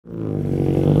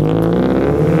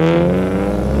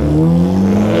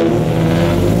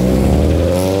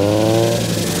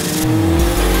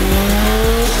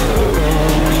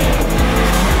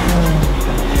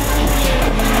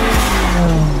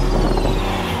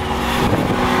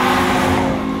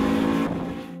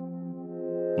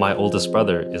my oldest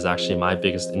brother is actually my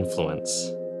biggest influence.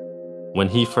 When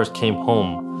he first came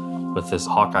home with his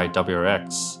Hawkeye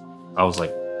WRX, I was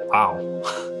like, wow,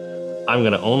 I'm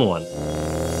gonna own one.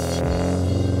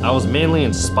 I was mainly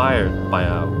inspired by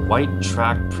a white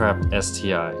track prepped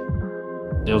STI.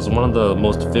 It was one of the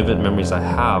most vivid memories I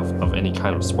have of any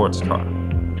kind of sports car.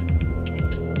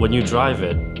 When you drive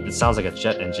it, it sounds like a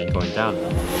jet engine going down.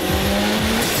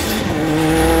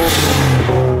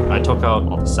 I took out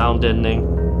all the sound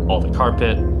deadening, all the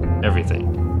carpet,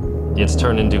 everything. It's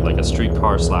turned into like a street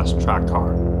car slash track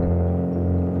car.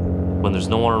 When there's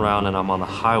no one around and I'm on the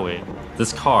highway,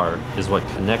 this car is what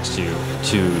connects you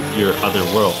to your other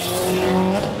world.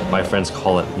 My friends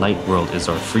call it night world is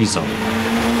our free zone.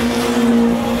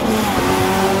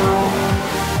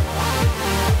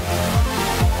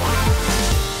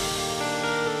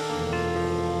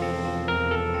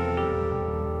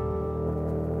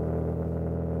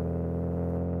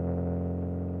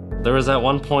 There was at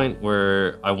one point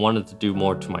where I wanted to do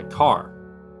more to my car,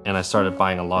 and I started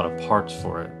buying a lot of parts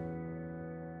for it.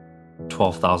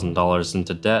 $12,000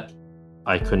 into debt.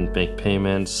 I couldn't make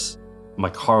payments.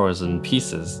 My car was in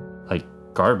pieces, like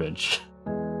garbage.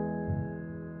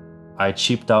 I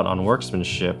cheaped out on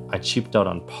workmanship. I cheaped out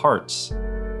on parts.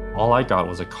 All I got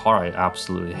was a car I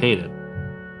absolutely hated.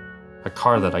 A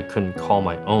car that I couldn't call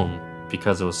my own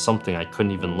because it was something I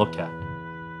couldn't even look at.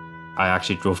 I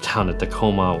actually drove down to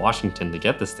Tacoma, Washington to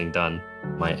get this thing done.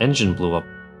 My engine blew up.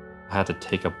 I had to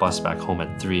take a bus back home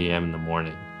at 3 a.m. in the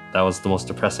morning. That was the most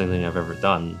depressing thing I've ever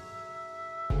done.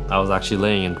 I was actually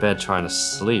laying in bed trying to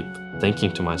sleep,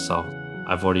 thinking to myself,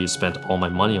 I've already spent all my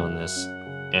money on this,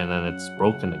 and then it's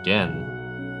broken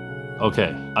again.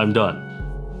 Okay, I'm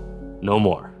done. No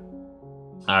more.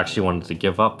 I actually wanted to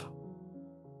give up.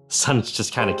 The sun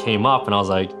just kind of came up and I was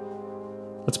like,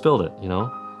 let's build it, you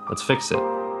know? Let's fix it.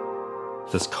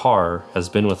 This car has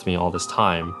been with me all this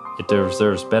time. It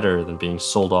deserves better than being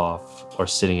sold off or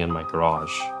sitting in my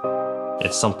garage.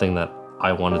 It's something that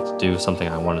I wanted to do, something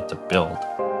I wanted to build.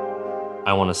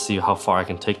 I want to see how far I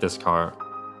can take this car.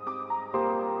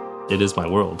 It is my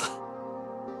world.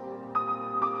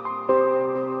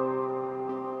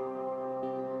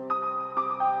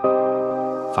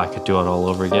 If I could do it all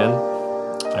over again,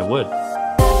 I would.